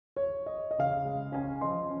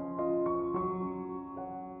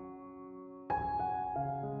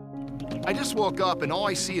I just woke up and all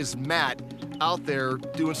I see is Matt out there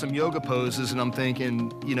doing some yoga poses, and I'm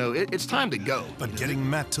thinking, you know, it's time to go. But getting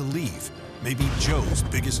Matt to leave may be Joe's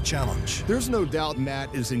biggest challenge. There's no doubt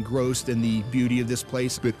Matt is engrossed in the beauty of this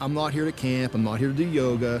place, but I'm not here to camp, I'm not here to do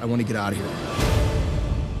yoga, I want to get out of here.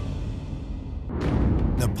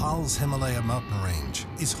 Nepal's Himalaya mountain range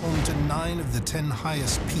is home to 9 of the 10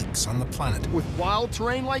 highest peaks on the planet. With wild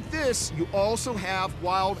terrain like this, you also have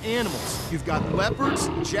wild animals. You've got leopards,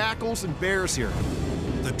 jackals, and bears here.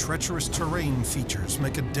 The treacherous terrain features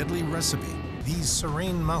make a deadly recipe. These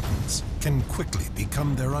serene mountains can quickly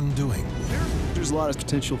become their undoing. There's a lot of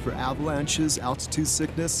potential for avalanches, altitude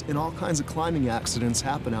sickness, and all kinds of climbing accidents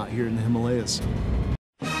happen out here in the Himalayas.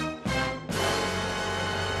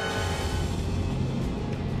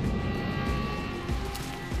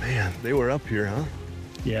 Man, they were up here, huh?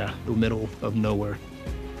 Yeah, the middle of nowhere.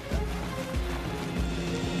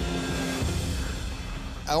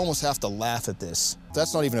 I almost have to laugh at this.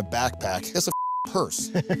 That's not even a backpack, that's a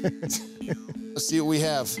purse. Let's see what we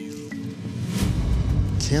have.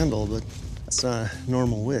 Candle, but that's not a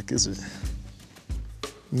normal wick, is it?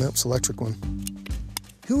 Nope, it's an electric one.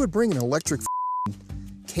 Who would bring an electric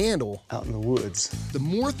candle out in the woods? The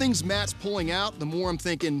more things Matt's pulling out, the more I'm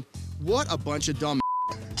thinking, what a bunch of dumb.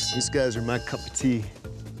 These guys are my cup of tea.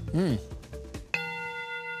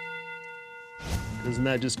 Doesn't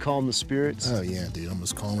that just calm the spirits? Oh yeah, dude, I'm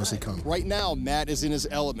as calm as they come. Right now, Matt is in his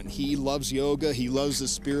element. He loves yoga, he loves the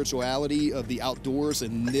spirituality of the outdoors,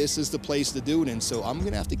 and this is the place to do it in, so I'm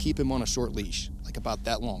gonna have to keep him on a short leash, like about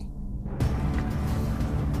that long.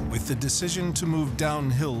 With the decision to move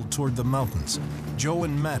downhill toward the mountains, Joe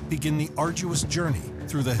and Matt begin the arduous journey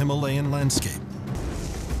through the Himalayan landscape.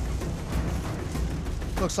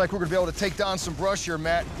 Looks like we're gonna be able to take down some brush here,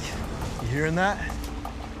 Matt. You hearing that?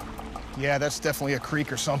 Yeah, that's definitely a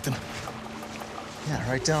creek or something. Yeah,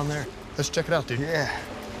 right down there. Let's check it out, dude. Yeah.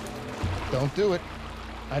 Don't do it.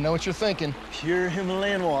 I know what you're thinking. Pure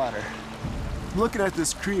Himalayan water. Looking at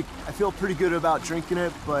this creek, I feel pretty good about drinking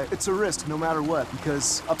it, but it's a risk no matter what,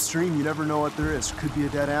 because upstream you never know what there is. Could be a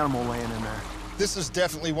dead animal laying in there. This is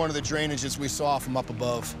definitely one of the drainages we saw from up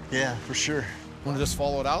above. Yeah, for sure. Want to just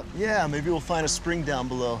follow it out? Yeah, maybe we'll find a spring down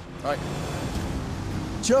below. All right.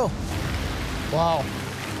 Joe. Wow.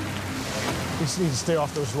 We just need to stay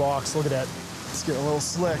off those rocks. Look at that. It's getting a little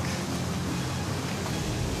slick.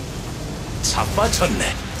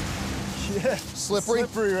 Yeah, Slippery?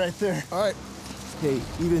 Slippery right there. All right. Hey,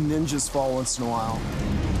 even ninjas fall once in a while.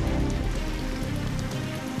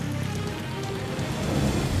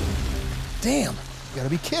 Damn, you gotta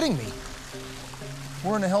be kidding me.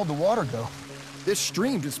 Where in the hell did the water go? This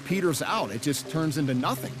stream just peters out. It just turns into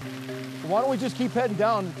nothing. Why don't we just keep heading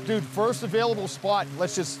down? Dude, first available spot,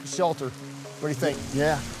 let's just shelter. What do you think?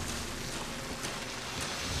 Yeah.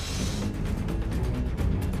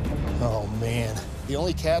 Oh, man. The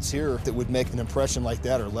only cats here that would make an impression like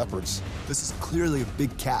that are leopards. This is clearly a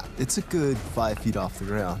big cat. It's a good 5 feet off the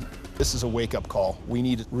ground. This is a wake-up call. We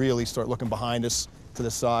need to really start looking behind us, to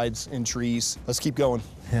the sides, in trees. Let's keep going.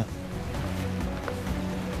 Yeah.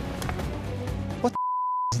 What the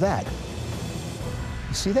is that?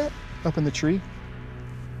 You see that up in the tree?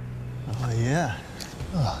 Oh, yeah.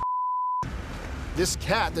 Ugh. This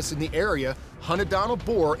cat that's in the area hunted down a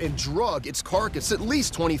boar and drug its carcass at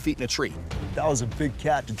least 20 feet in a tree. That was a big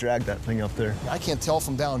cat to drag that thing up there. I can't tell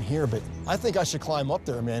from down here, but I think I should climb up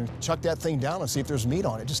there, man. Chuck that thing down and see if there's meat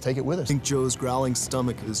on it. Just take it with us. I think Joe's growling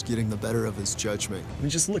stomach is getting the better of his judgment. I mean,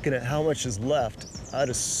 just looking at how much is left, I'd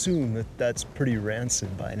assume that that's pretty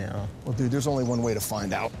rancid by now. Well, dude, there's only one way to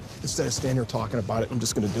find out. Instead of standing here talking about it, I'm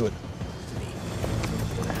just gonna do it.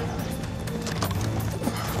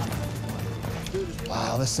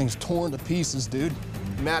 Wow, this thing's torn to pieces, dude.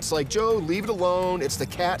 Matt's like, Joe, leave it alone. It's the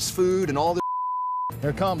cat's food and all this.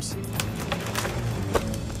 Here it comes.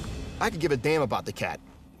 I could give a damn about the cat.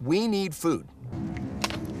 We need food.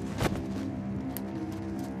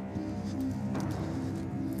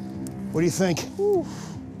 What do you think? Whew.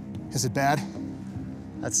 Is it bad?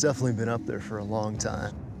 That's definitely been up there for a long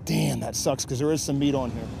time. Damn, that sucks, because there is some meat on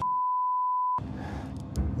here.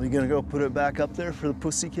 Are you gonna go put it back up there for the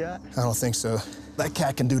pussycat? I don't think so. That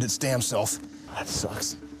cat can do it its damn self. That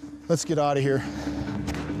sucks. Let's get out of here.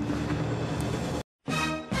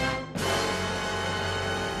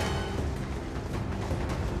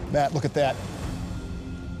 Matt, look at that.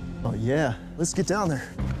 Oh, yeah. Let's get down there.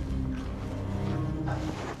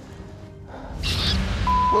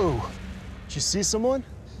 Whoa. Did you see someone?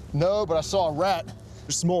 No, but I saw a rat.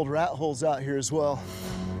 There's some old rat holes out here as well.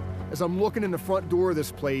 As I'm looking in the front door of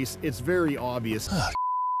this place, it's very obvious.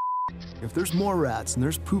 If there's more rats and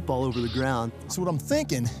there's poop all over the ground, So what I'm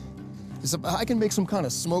thinking is if I can make some kind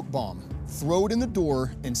of smoke bomb, throw it in the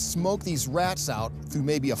door, and smoke these rats out through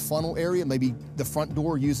maybe a funnel area, maybe the front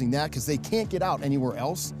door using that, because they can't get out anywhere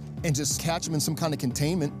else, and just catch them in some kind of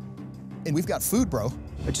containment. And we've got food, bro.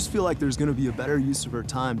 I just feel like there's gonna be a better use of our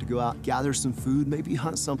time to go out, gather some food, maybe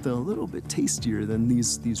hunt something a little bit tastier than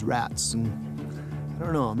these rats. And I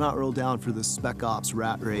don't know, I'm not real down for this Spec Ops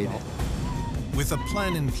rat raid. With a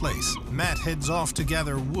plan in place, Matt heads off to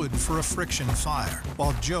gather wood for a friction fire,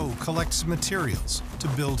 while Joe collects materials to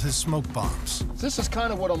build his smoke bombs. This is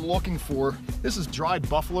kind of what I'm looking for. This is dried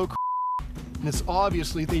buffalo, and it's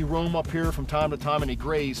obviously they roam up here from time to time and they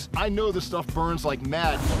graze. I know this stuff burns like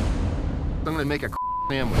mad. I'm gonna make a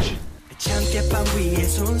sandwich.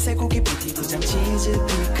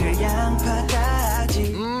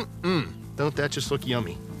 Don't that just look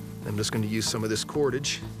yummy? I'm just gonna use some of this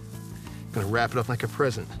cordage. Gonna wrap it up like a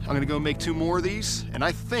present. I'm gonna go make 2 more of these, and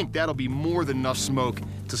I think that'll be more than enough smoke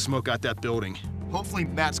to smoke out that building. Hopefully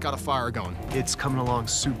Matt's got a fire going. It's coming along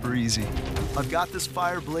super easy. I've got this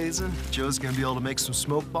fire blazing. Joe's gonna be able to make some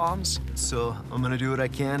smoke bombs, so I'm gonna do what I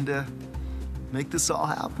can to make this all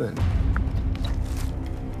happen.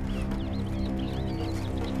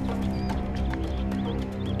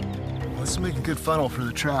 Let's make a good funnel for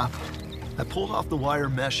the trap. I pulled off the wire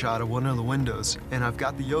mesh out of one of the windows, and I've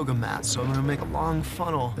got the yoga mat, so I'm gonna make a long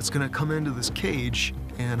funnel that's gonna come into this cage,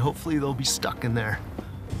 and hopefully they'll be stuck in there.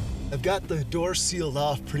 I've got the door sealed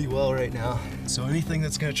off pretty well right now, so anything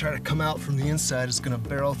that's gonna try to come out from the inside is gonna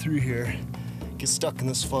barrel through here, get stuck in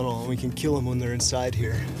this funnel, and we can kill them when they're inside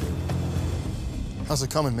here. How's it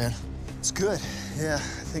coming, man? It's good, yeah. I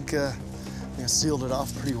think I sealed it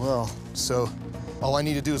off pretty well. So, all I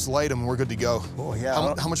need to do is light them and we're good to go. Oh, yeah.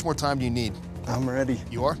 How much more time do you need? I'm ready.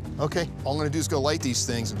 You are? Okay. All I'm gonna do is go light these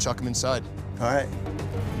things and chuck them inside. All right.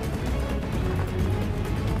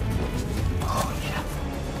 Oh, yeah.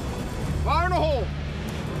 Fire in the hole!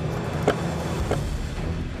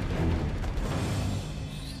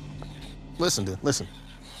 Listen, dude, listen.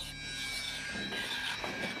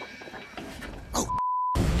 Oh,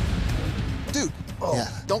 dude. Oh. Yeah.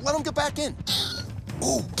 Don't let them get back in.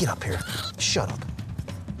 Oh, get up here. Shut up.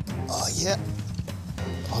 Oh, yeah.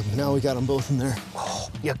 Oh, now we got them both in there. Oh,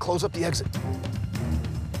 yeah, close up the exit.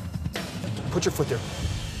 Put your foot there.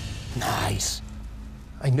 Nice.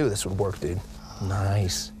 I knew this would work, dude.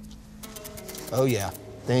 Nice. Oh, yeah.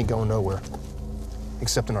 They ain't going nowhere.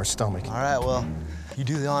 Except in our stomach. All right, well, you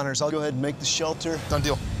do the honors. I'll go ahead and make the shelter. Done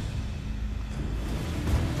deal.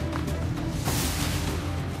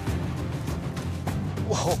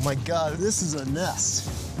 Oh my God, this is a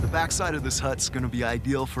nest. The backside of this hut's gonna be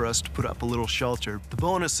ideal for us to put up a little shelter. The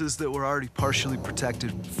bonus is that we're already partially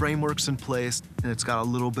protected. Framework's in place, and it's got a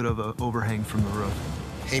little bit of an overhang from the roof.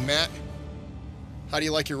 Hey, Matt. How do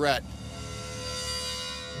you like your rat?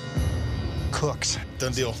 Cooked.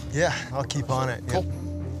 Done deal. Yeah, I'll keep on it. Cool. Yeah.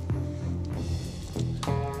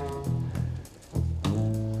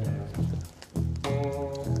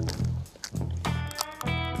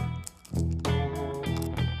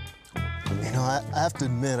 I have to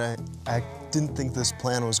admit, I didn't think this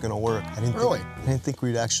plan was gonna work. I didn't think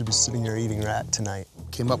we'd actually be sitting here eating rat tonight.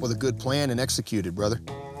 Came up with a good plan and executed, brother.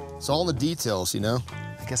 It's all in the details, you know?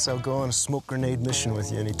 I guess I'll go on a smoke grenade mission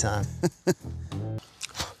with you anytime.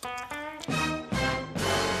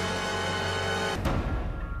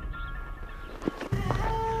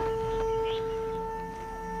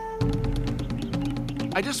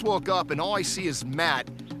 I just woke up and all I see is Matt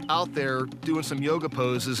out there doing some yoga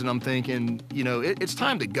poses, and I'm thinking, you know, it's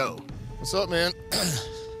time to go. What's up, man?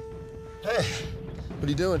 Hey. What are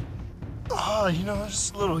you doing? Oh, you know,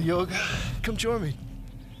 just a little yoga. Come join me.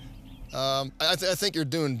 I think you're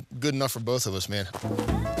doing good enough for both of us, man.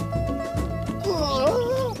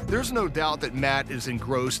 There's no doubt that Matt is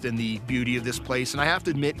engrossed in the beauty of this place, and I have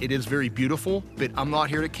to admit it is very beautiful, but I'm not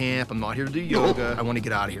here to camp, I'm not here to do yoga. I want to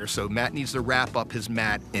get out of here, so Matt needs to wrap up his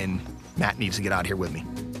mat, and Matt needs to get out of here with me.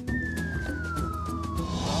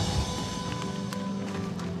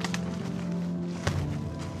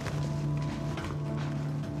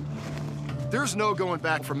 There's no going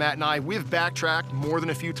back for Matt and I. We've backtracked more than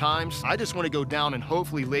a few times. I just want to go down and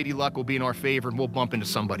hopefully Lady Luck will be in our favor and we'll bump into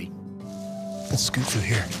somebody. Let's scoot through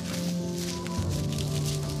here.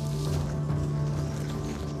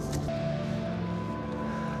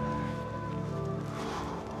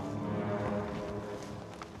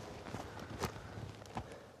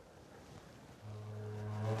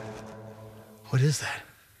 What is that?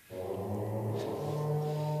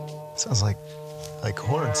 Sounds like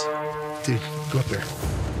horns. Dude, go up there.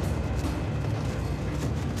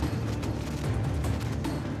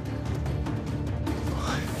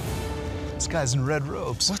 This guy's in red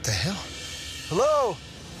robes. What the hell? Hello?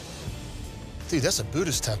 Dude, that's a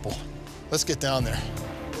Buddhist temple. Let's get down there.